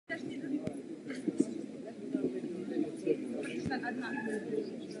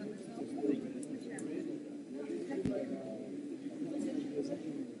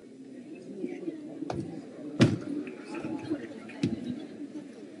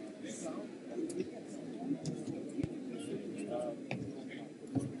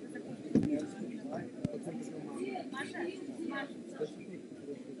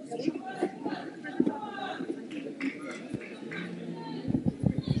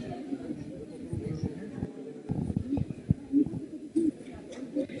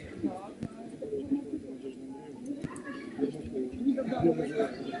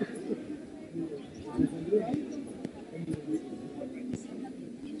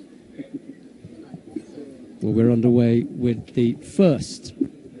Well, we're underway with the first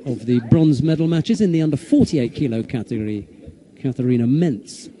of the bronze medal matches in the under 48 kilo category. Katharina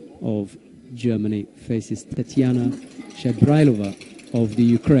MENZ of Germany faces Tatiana Zabrailova of the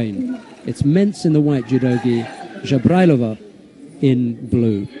Ukraine. It's MENZ in the white judogi, Zabrailova in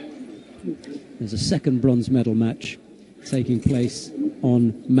blue. There's a second bronze medal match taking place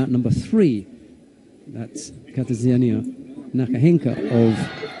on mat number 3. That's Katharina Nakahenka of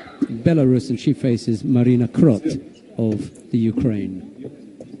Belarus, and she faces Marina Krot of the Ukraine.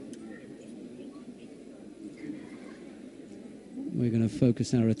 We're going to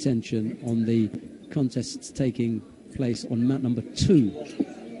focus our attention on the contests taking place on mat number 2.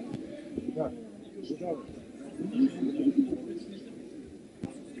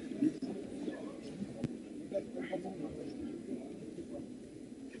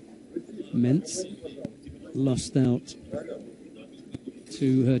 MENZ lost out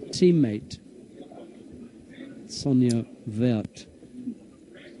to her teammate Sonia Wert,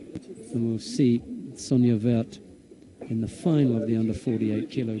 and we'll see Sonia Wert in the final of the under 48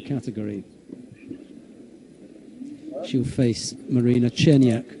 kilo category. She'll face Marina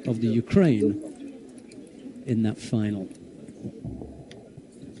Cherniak of the Ukraine in that final.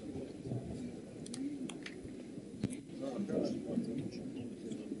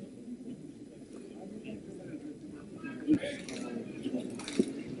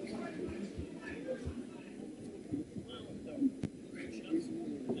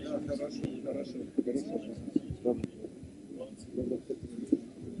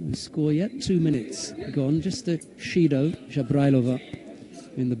 No score yet, 2 minutes gone. Just a Shido, Zabrailova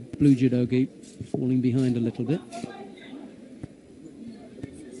in the blue judogi, falling behind a little bit.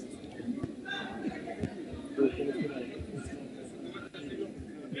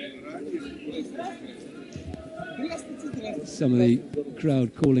 Some of the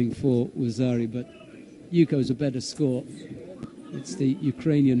crowd calling for Wazari, but Yuko's a better score. It's the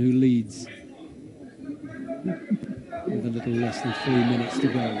Ukrainian who leads with a little less than 3 minutes to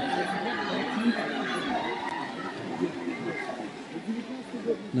go.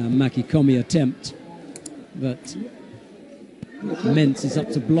 Now Maki Komi attempt, but MENZ is up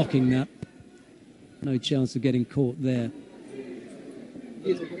to blocking that. No chance of getting caught there.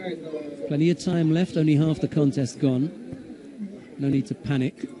 Plenty of time left, only half the contest gone. No need to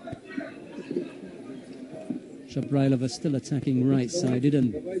panic. Zabrailova still attacking right-sided,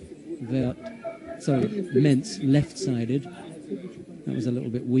 and MENZ left-sided. That was a little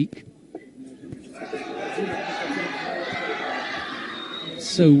bit weak.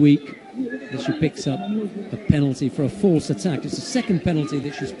 So weak that she picks up a penalty for a false attack. It's the second penalty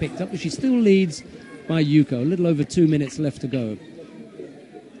that she's picked up, but she still leads by Yuko. A little over 2 minutes left to go.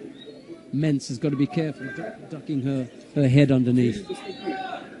 MENZ has got to be careful, ducking her head underneath.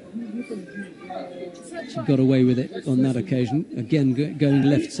 She got away with it on that occasion. Again, going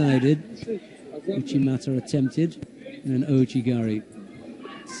left-sided. Uchimata attempted, and then Ochigari.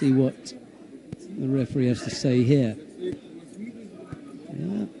 See what the referee has to say here.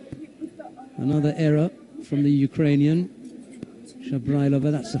 Yeah. Another error from the Ukrainian,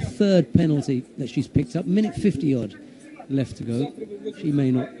 Zabrailova. That's the third penalty that she's picked up. Minute 50 odd left to go. She may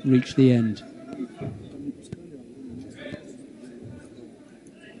not reach the end.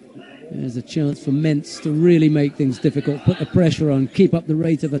 There's a chance for MENZ to really make things difficult, put the pressure on, keep up the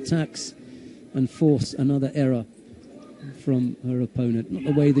rate of attacks, and force another error from her opponent. Not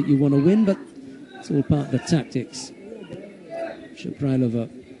the way that you want to win, but it's all part of the tactics. Zabrailova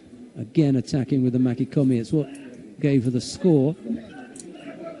again attacking with the Makikomi. It's what gave her the score.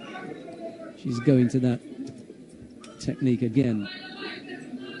 She's going to that technique again.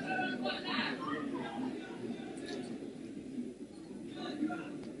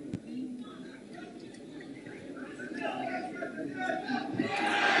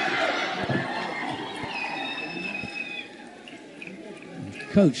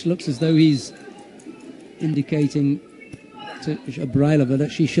 Coach looks as though he's indicating to Zabrailova that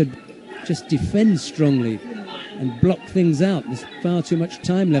she should just defend strongly and block things out. There's far too much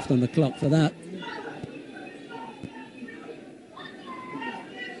time left on the clock for that.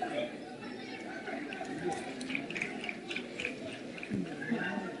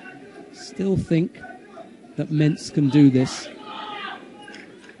 Still think that MENZ can do this.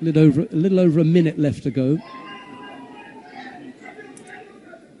 A little over a minute left to go.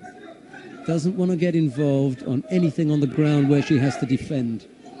 Doesn't want to get involved on anything on the ground where she has to defend.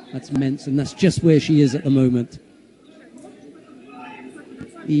 That's MENZ, and that's just where she is at the moment.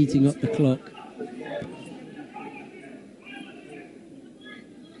 Eating up the clock.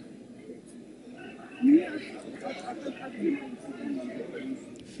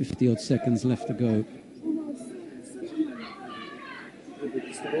 50-odd seconds left to go.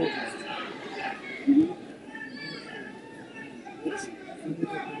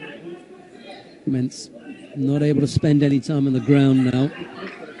 MENZ not able to spend any time on the ground now.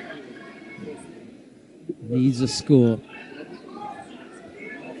 Needs a score.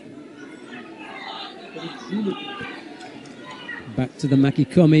 Back to the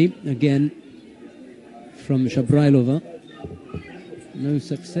Makikomi again from DZHABRAILOVA. No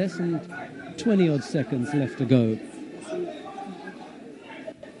success, and 20-odd seconds left to go.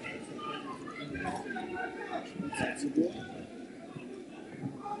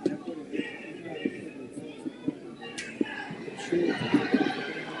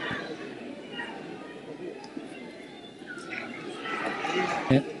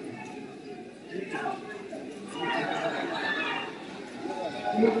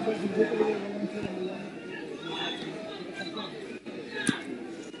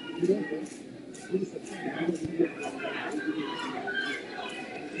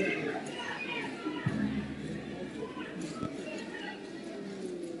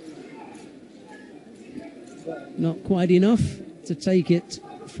 Not quite enough to take it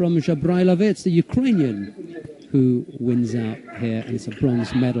from DZHABRAILOVA. It's the Ukrainian who wins out here, and it's a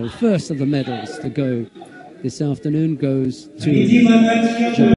bronze medal. First of the medals to go this afternoon goes to